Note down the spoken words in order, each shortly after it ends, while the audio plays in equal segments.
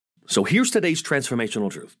So here's today's transformational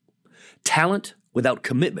truth. Talent without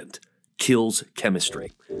commitment kills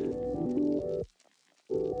chemistry.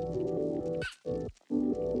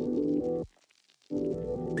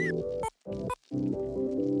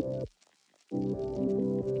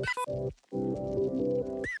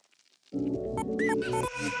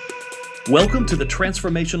 Welcome to the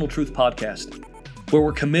Transformational Truth Podcast, where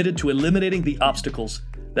we're committed to eliminating the obstacles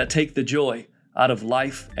that take the joy out of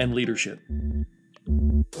life and leadership.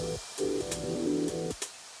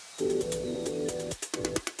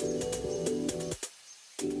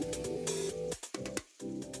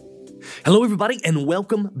 Hello, everybody, and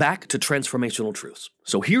welcome back to Transformational Truths.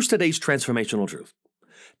 So here's today's transformational truth.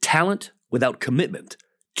 Talent without commitment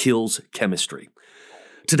kills chemistry.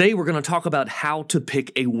 Today, we're going to talk about how to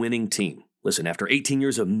pick a winning team. Listen, after 18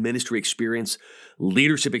 years of ministry experience,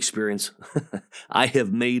 leadership experience, I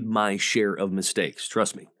have made my share of mistakes.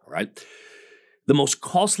 Trust me, all right? The most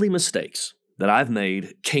costly mistakes that I've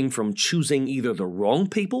made came from choosing either the wrong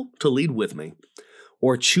people to lead with me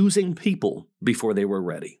or choosing people before they were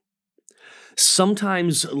ready.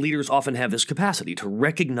 Sometimes leaders often have this capacity to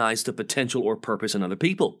recognize the potential or purpose in other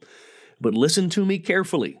people. But listen to me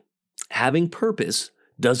carefully. Having purpose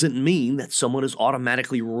doesn't mean that someone is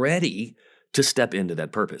automatically ready to step into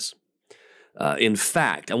that purpose. In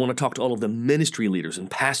fact, I want to talk to all of the ministry leaders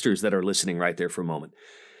and pastors that are listening right there for a moment.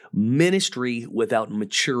 Ministry without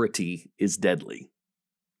maturity is deadly.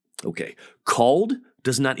 Okay, called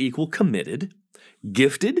does not equal committed.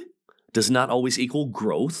 Gifted does not always equal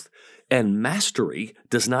growth. And mastery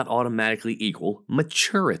does not automatically equal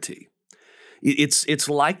maturity. It's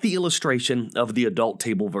like the illustration of the adult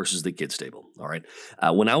table versus the kids table, all right?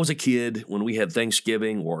 When I was a kid, when we had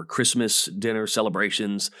Thanksgiving or Christmas dinner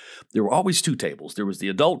celebrations, there were always two tables. There was the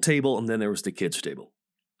adult table and then there was the kids table.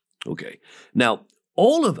 Okay, now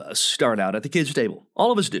all of us start out at the kids table.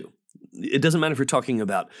 All of us do. It doesn't matter if you're talking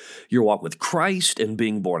about your walk with Christ and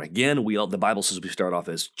being born again. The Bible says we start off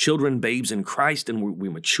as children, babes in Christ, and we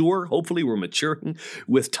mature. Hopefully, we're maturing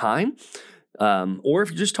with time. Or if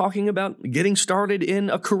you're just talking about getting started in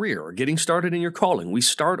a career or getting started in your calling, we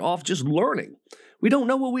start off just learning. We don't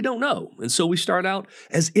know what we don't know. And so we start out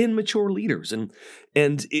as immature leaders and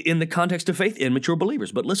in the context of faith, immature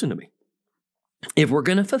believers. But listen to me. If we're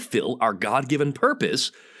going to fulfill our God-given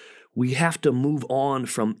purpose, we have to move on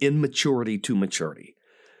from immaturity to maturity.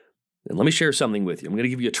 And let me share something with you. I'm going to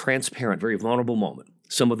give you a transparent, very vulnerable moment.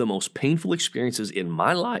 Some of the most painful experiences in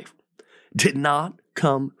my life did not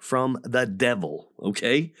come from the devil,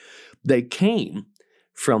 okay? They came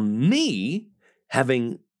from me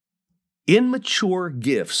having immature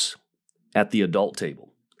gifts at the adult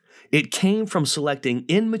table. It came from selecting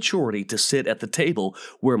immaturity to sit at the table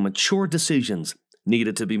where mature decisions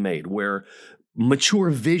needed to be made, where mature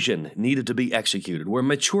vision needed to be executed, where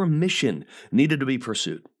mature mission needed to be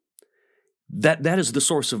pursued. That is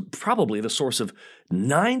probably the source of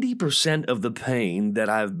 90% of the pain that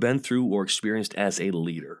I've been through or experienced as a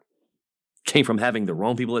leader. Came from having the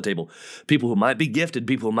wrong people at the table, people who might be gifted,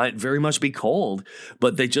 people who might very much be called,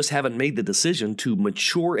 but they just haven't made the decision to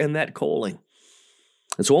mature in that calling.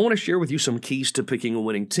 And so I want to share with you some keys to picking a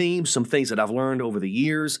winning team, some things that I've learned over the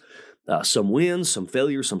years, some wins, some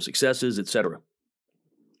failures, some successes, etc.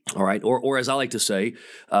 All right, or as I like to say,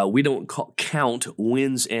 we don't count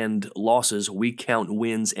wins and losses, we count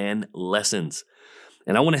wins and lessons.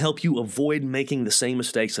 And I want to help you avoid making the same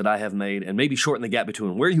mistakes that I have made and maybe shorten the gap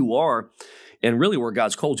between where you are and really where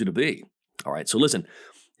God's called you to be. All right, so listen,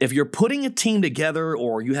 if you're putting a team together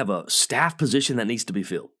or you have a staff position that needs to be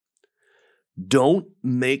filled, don't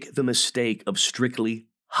make the mistake of strictly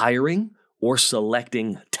hiring or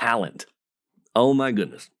selecting talent. Oh my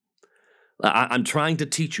goodness. I'm trying to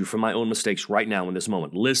teach you from my own mistakes right now in this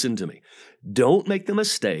moment. Listen to me. Don't make the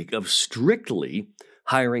mistake of strictly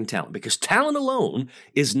hiring talent because talent alone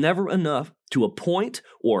is never enough to appoint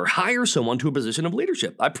or hire someone to a position of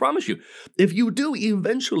leadership. I promise you. If you do,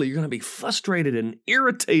 eventually you're going to be frustrated and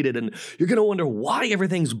irritated and you're going to wonder why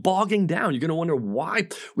everything's bogging down. You're going to wonder why,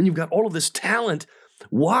 when you've got all of this talent,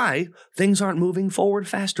 why things aren't moving forward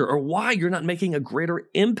faster or why you're not making a greater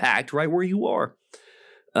impact right where you are.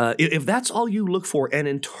 If that's all you look for and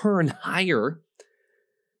in turn hire,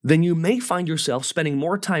 then you may find yourself spending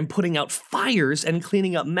more time putting out fires and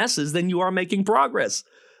cleaning up messes than you are making progress.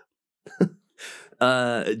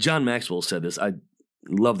 John Maxwell said this. I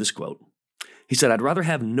love this quote. He said, "I'd rather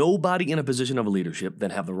have nobody in a position of leadership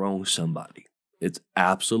than have the wrong somebody." It's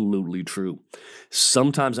absolutely true.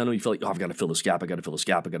 Sometimes I know you feel like, I've got to fill this gap,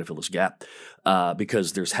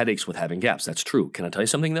 because there's headaches with having gaps. That's true. Can I tell you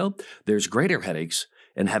something, though? There's greater headaches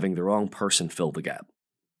in having the wrong person fill the gap.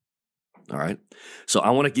 All right. So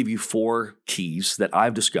I want to give you 4 keys that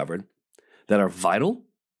I've discovered that are vital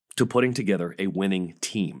to putting together a winning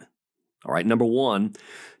team. All right. Number 1,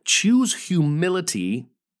 choose humility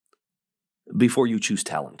before you choose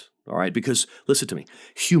talent. All right. Because listen to me,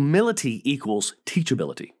 humility equals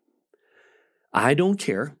teachability. I don't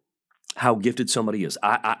care how gifted somebody is.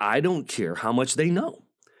 I don't care how much they know.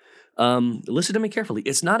 Listen to me carefully.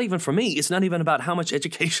 It's not even for me. It's not even about how much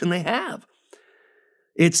education they have.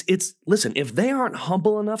 Listen, if they aren't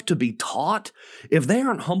humble enough to be taught, if they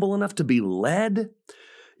aren't humble enough to be led,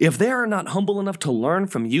 if they are not humble enough to learn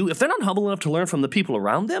from you, if they're not humble enough to learn from the people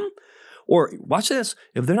around them, or watch this,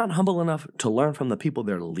 if they're not humble enough to learn from the people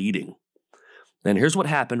they're leading, then here's what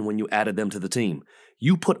happened when you added them to the team.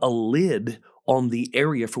 You put a lid on the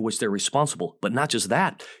area for which they're responsible, but not just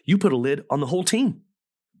that, you put a lid on the whole team.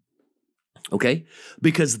 Okay?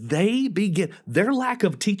 Because their lack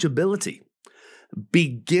of teachability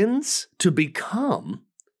begins to become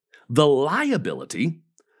the liability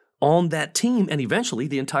on that team and eventually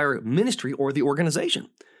the entire ministry or the organization.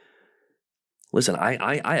 Listen,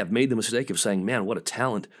 I have made the mistake of saying, man, what a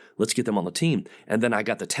talent. Let's get them on the team. And then I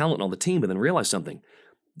got the talent on the team and then realized something.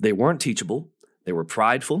 They weren't teachable. They were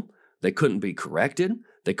prideful. They couldn't be corrected.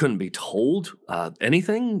 They couldn't be told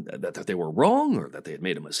anything, that they were wrong or that they had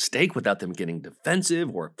made a mistake without them getting defensive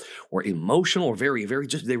or emotional or very, very,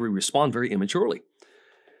 they would respond very immaturely.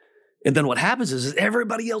 And then what happens is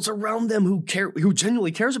everybody else around them who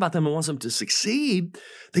genuinely cares about them and wants them to succeed,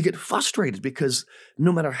 they get frustrated because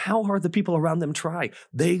no matter how hard the people around them try,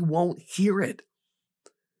 they won't hear it.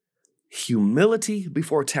 Humility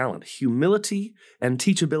before talent. Humility and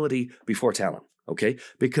teachability before talent. Okay?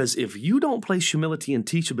 Because if you don't place humility and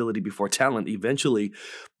teachability before talent, eventually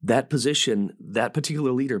that position, that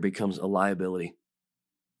particular leader becomes a liability.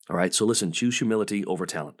 All right? So listen, choose humility over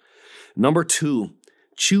talent. Number 2,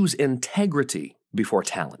 choose integrity before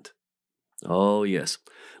talent. Oh, yes.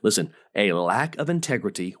 Listen, a lack of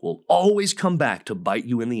integrity will always come back to bite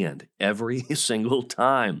you in the end, every single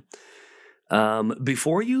time.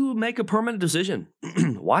 Before you make a permanent decision,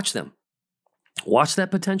 watch them. Watch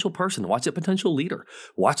that potential person. Watch that potential leader.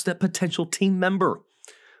 Watch that potential team member.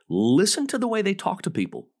 Listen to the way they talk to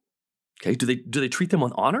people. Okay, do they treat them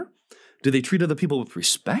with honor? Do they treat other people with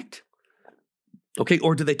respect? Okay,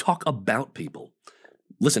 or do they talk about people?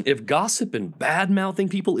 Listen, if gossip and bad-mouthing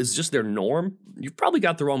people is just their norm, you've probably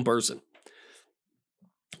got the wrong person.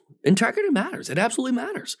 Integrity matters. It absolutely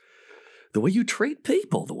matters. The way you treat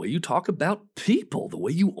people, the way you talk about people, the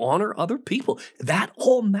way you honor other people, that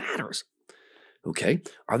all matters. Okay?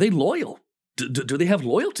 Are they loyal? Do they have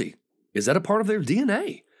loyalty? Is that a part of their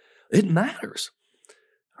DNA? It matters.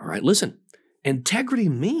 All right, listen. Integrity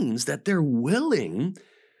means that they're willing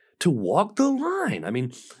to walk the line. I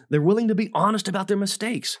mean, they're willing to be honest about their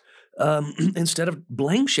mistakes instead of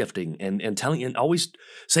blame shifting and telling and always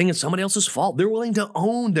saying it's somebody else's fault. They're willing to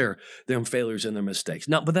own their failures and their mistakes.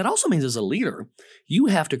 Now, but that also means as a leader, you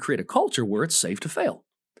have to create a culture where it's safe to fail.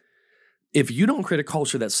 If you don't create a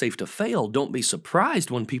culture that's safe to fail, don't be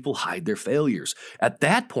surprised when people hide their failures. At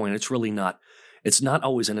that point, it's not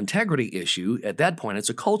always an integrity issue. At that point, it's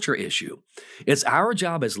a culture issue. It's our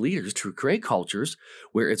job as leaders to create cultures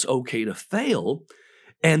where it's okay to fail,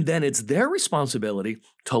 and then it's their responsibility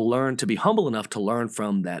to learn, to be humble enough to learn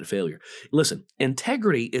from that failure. Listen,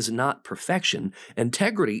 integrity is not perfection.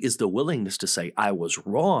 Integrity is the willingness to say, I was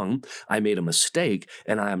wrong, I made a mistake,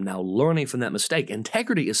 and I am now learning from that mistake.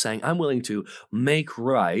 Integrity is saying, I'm willing to make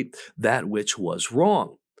right that which was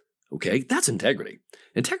wrong. Okay, that's integrity.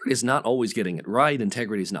 Integrity is not always getting it right.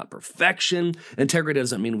 Integrity is not perfection. Integrity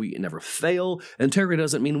doesn't mean we never fail. Integrity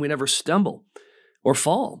doesn't mean we never stumble or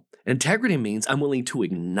fall. Integrity means I'm willing to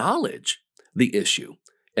acknowledge the issue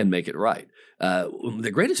and make it right.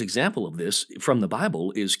 The greatest example of this from the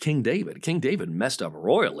Bible is King David. King David messed up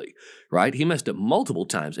royally, right? He messed up multiple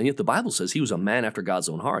times, and yet the Bible says he was a man after God's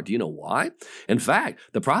own heart. Do you know why? In fact,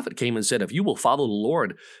 the prophet came and said, if you will follow the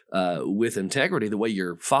Lord with integrity the way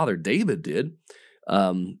your father David did,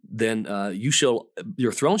 then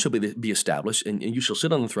your throne shall be established, and you shall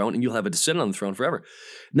sit on the throne, and you'll have a descendant on the throne forever.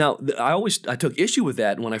 Now, I took issue with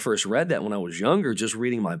that when I first read that when I was younger, just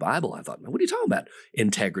reading my Bible. I thought, man, what are you talking about?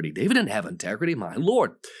 Integrity. David didn't have integrity, my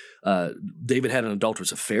Lord. David had an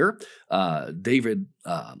adulterous affair. David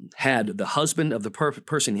had the husband of the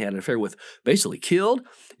person he had an affair with basically killed.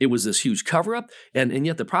 It was this huge cover-up. And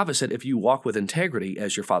yet the prophet said, if you walk with integrity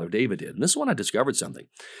as your father David did. And this is when I discovered something.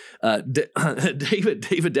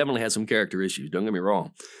 David definitely had some character issues, don't get me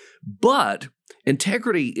wrong. But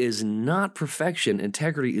integrity is not perfection.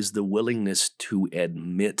 Integrity is the willingness to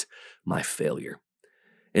admit my failure.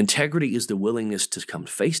 Integrity is the willingness to come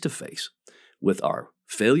face to face with our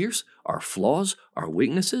failures, our flaws, our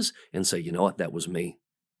weaknesses, and say, you know what, that was me.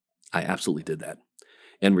 I absolutely did that.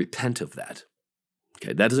 And repent of that.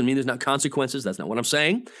 Okay, that doesn't mean there's not consequences. That's not what I'm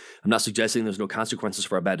saying. I'm not suggesting there's no consequences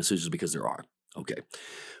for our bad decisions, because there are. Okay.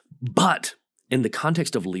 But in the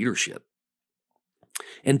context of leadership,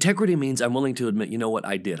 integrity means I'm willing to admit, you know what,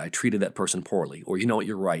 I did. I treated that person poorly. Or you know what,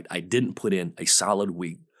 you're right. I didn't put in a solid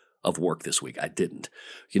week of work this week. I didn't.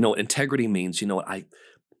 You know what integrity means? You know what,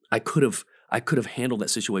 I could have handled that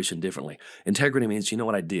situation differently. Integrity means, you know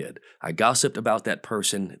what I did? I gossiped about that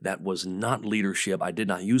person. That was not leadership. I did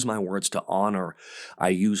not use my words to honor. I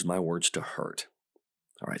used my words to hurt.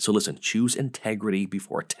 All right, so listen, choose integrity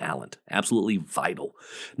before talent. Absolutely vital.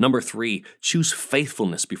 Number 3, choose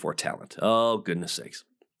faithfulness before talent. Oh, goodness sakes.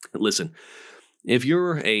 Listen, if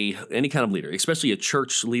you're any kind of leader, especially a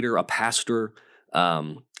church leader, a pastor,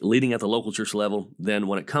 leading at the local church level, then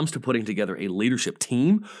when it comes to putting together a leadership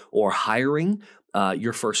team or hiring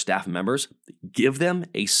your first staff members, give them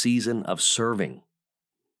a season of serving,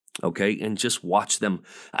 okay? And just watch them.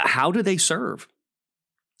 How do they serve?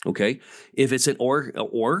 Okay, if it's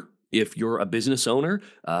or if you're a business owner,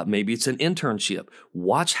 maybe it's an internship.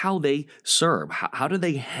 Watch how they serve. How do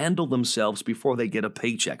they handle themselves before they get a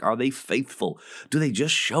paycheck? Are they faithful? Do they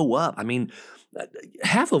just show up? I mean,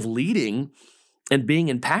 half of leading and being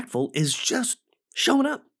impactful is just showing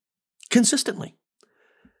up consistently.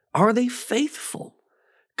 Are they faithful?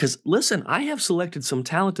 Because listen, I have selected some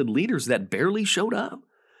talented leaders that barely showed up,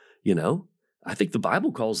 you know. I think the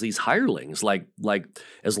Bible calls these hirelings, like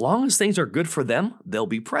as long as things are good for them, they'll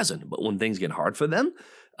be present. But when things get hard for them,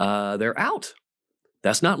 they're out.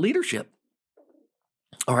 That's not leadership.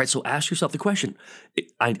 All right, so ask yourself the question.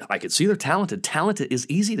 I could see they're talented. Talented is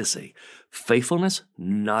easy to see. Faithfulness,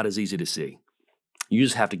 not as easy to see. You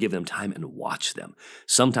just have to give them time and watch them.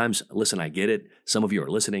 Sometimes, listen, I get it. Some of you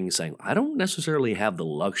are listening and saying, I don't necessarily have the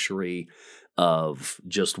luxury of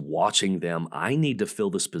just watching them. I need to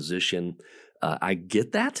fill this position. I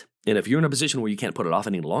get that. And if you're in a position where you can't put it off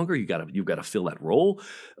any longer, you've got to fill that role.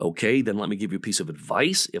 Okay, then let me give you a piece of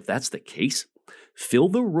advice. If that's the case, fill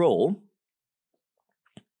the role,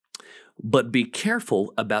 but be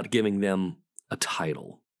careful about giving them a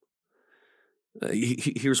title.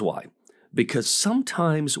 Here's why. Because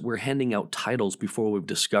sometimes we're handing out titles before we've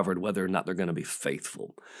discovered whether or not they're going to be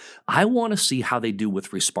faithful. I want to see how they do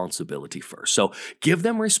with responsibility first. So give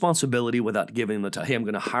them responsibility without giving them the title. Hey, I'm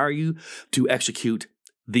going to hire you to execute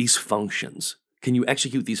these functions. Can you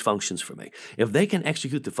execute these functions for me? If they can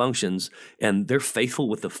execute the functions and they're faithful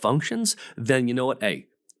with the functions, then you know what? Hey,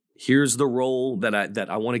 here's the role that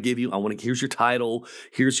I want to give you. Here's your title.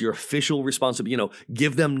 Here's your official responsibility.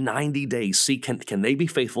 Give them 90 days. See, can they be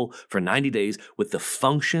faithful for 90 days with the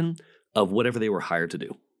function of whatever they were hired to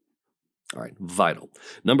do? All right, vital.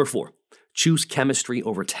 Number 4, choose chemistry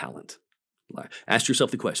over talent. Ask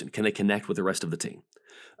yourself the question, can they connect with the rest of the team?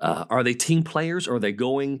 Are they team players, or are they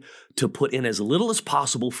going to put in as little as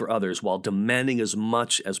possible for others while demanding as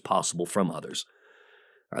much as possible from others?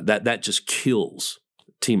 That just kills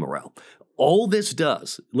team morale. All this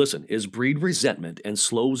does, listen, is breed resentment and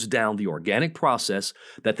slows down the organic process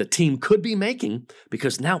that the team could be making,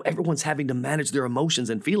 because now everyone's having to manage their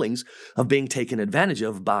emotions and feelings of being taken advantage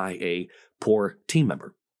of by a poor team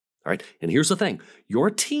member. All right, and here's the thing.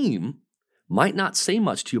 Your team might not say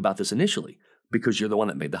much to you about this initially because you're the one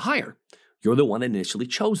that made the hire. You're the one that initially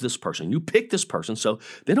chose this person. You picked this person, so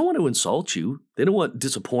they don't want to insult you. They don't want to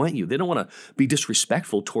disappoint you. They don't want to be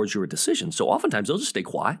disrespectful towards your decision. So oftentimes they'll just stay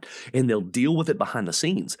quiet and they'll deal with it behind the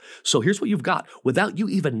scenes. So here's what you've got. Without you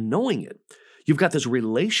even knowing it, you've got this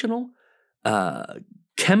relational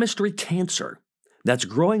chemistry cancer that's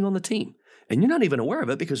growing on the team. And you're not even aware of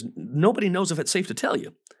it because nobody knows if it's safe to tell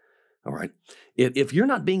you. All right. If you're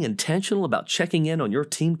not being intentional about checking in on your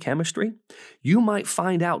team chemistry, you might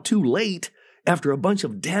find out too late, after a bunch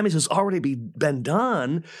of damage has already been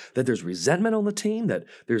done, that there's resentment on the team, that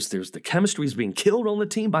there's the chemistry is being killed on the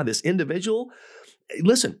team by this individual.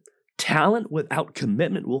 Listen, talent without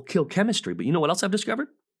commitment will kill chemistry. But you know what else I've discovered?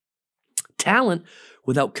 Talent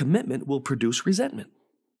without commitment will produce resentment.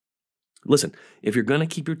 Listen, if you're going to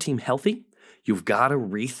keep your team healthy, you've got to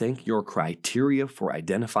rethink your criteria for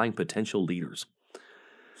identifying potential leaders.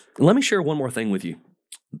 And let me share one more thing with you.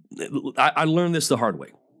 I learned this the hard way,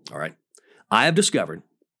 all right? I have discovered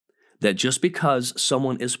that just because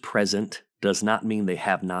someone is present does not mean they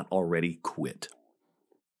have not already quit,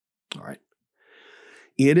 all right?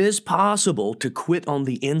 It is possible to quit on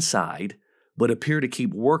the inside but appear to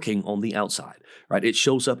keep working on the outside, right? It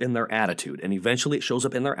shows up in their attitude, and eventually it shows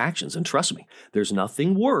up in their actions. And trust me, there's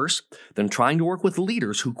nothing worse than trying to work with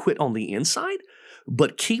leaders who quit on the inside,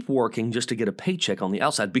 but keep working just to get a paycheck on the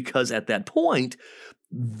outside, because at that point,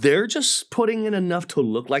 they're just putting in enough to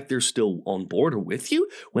look like they're still on board or with you,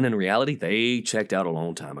 when in reality, they checked out a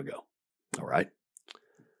long time ago. All right?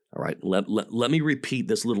 All right, let me repeat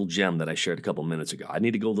this little gem that I shared a couple minutes ago. I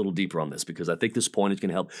need to go a little deeper on this because I think this point is going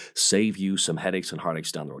to help save you some headaches and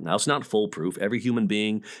heartaches down the road. Now, it's not foolproof. Every human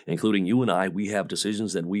being, including you and I, we have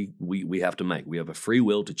decisions that we have to make. We have a free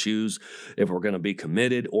will to choose if we're going to be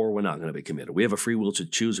committed or we're not going to be committed. We have a free will to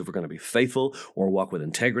choose if we're going to be faithful or walk with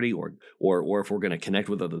integrity or if we're going to connect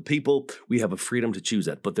with other people. We have a freedom to choose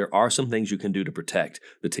that. But there are some things you can do to protect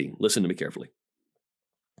the team. Listen to me carefully.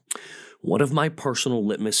 One of my personal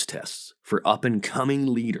litmus tests for up-and-coming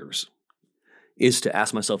leaders is to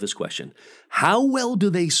ask myself this question: how well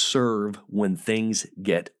do they serve when things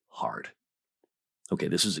get hard? Okay,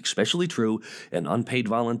 this is especially true in unpaid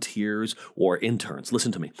volunteers or interns.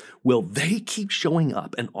 Listen to me. Will they keep showing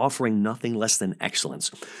up and offering nothing less than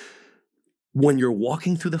excellence when you're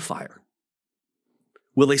walking through the fire?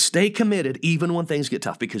 Will they stay committed even when things get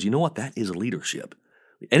tough? Because you know what? That is leadership.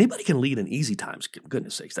 Anybody can lead in easy times.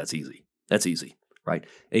 Goodness sakes, that's easy. That's easy, right?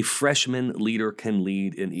 A freshman leader can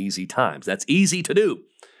lead in easy times. That's easy to do.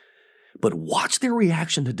 But watch their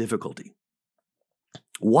reaction to difficulty.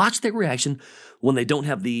 Watch their reaction when they don't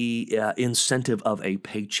have the incentive of a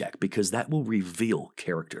paycheck, because that will reveal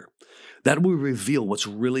character. That will reveal what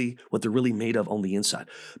they're really made of on the inside.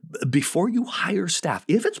 Before you hire staff,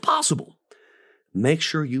 if it's possible, make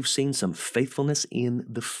sure you've seen some faithfulness in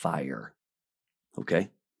the fire.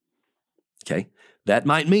 Okay? That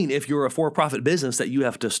might mean if you're a for-profit business that you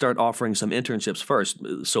have to start offering some internships first,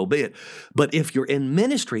 so be it. But if you're in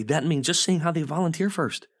ministry, that means just seeing how they volunteer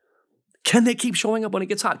first. Can they keep showing up when it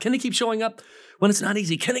gets hot? Can they keep showing up when it's not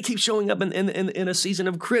easy? Can they keep showing up in a season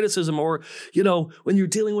of criticism, or, when you're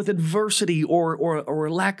dealing with adversity or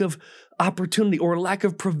a lack of opportunity or a lack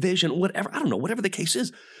of provision, whatever, I don't know, whatever the case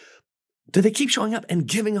is. Do they keep showing up and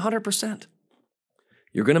giving 100%?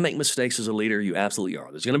 You're going to make mistakes as a leader. You absolutely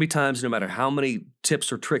are. There's going to be times, no matter how many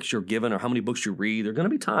tips or tricks you're given or how many books you read, there are going to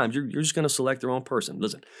be times you're just going to select the wrong person.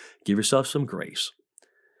 Listen, give yourself some grace.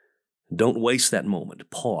 Don't waste that moment.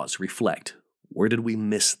 Pause, reflect. Where did we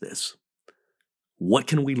miss this? What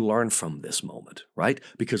can we learn from this moment, right?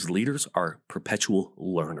 Because leaders are perpetual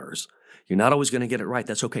learners. You're not always going to get it right.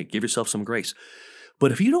 That's okay. Give yourself some grace.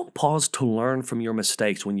 But if you don't pause to learn from your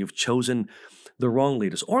mistakes when you've chosen the wrong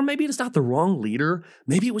leaders, or maybe it's not the wrong leader,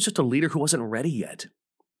 maybe it was just a leader who wasn't ready yet,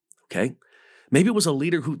 okay? Maybe it was a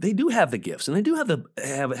leader who, they do have the gifts, and they do have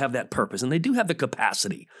that purpose, and they do have the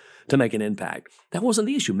capacity to make an impact. That wasn't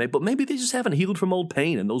the issue, but maybe they just haven't healed from old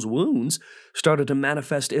pain, and those wounds started to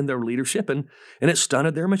manifest in their leadership, and it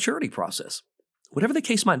stunted their maturity process. Whatever the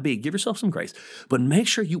case might be, give yourself some grace, but make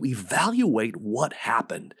sure you evaluate what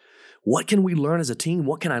happened. What can we learn as a team?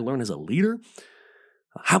 What can I learn as a leader?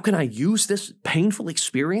 How can I use this painful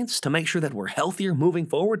experience to make sure that we're healthier moving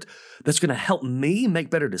forward? That's going to help me make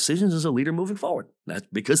better decisions as a leader moving forward.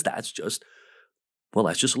 That's just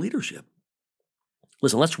leadership.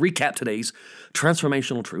 Listen, let's recap today's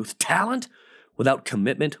transformational truth. Talent without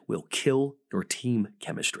commitment will kill your team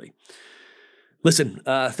chemistry. Listen,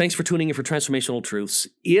 thanks for tuning in for Transformational Truths.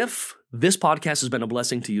 If this podcast has been a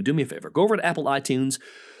blessing to you, do me a favor. Go over to Apple iTunes,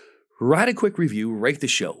 write a quick review, rate the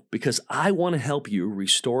show, because I want to help you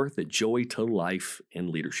restore the joy to life and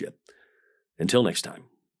leadership. Until next time.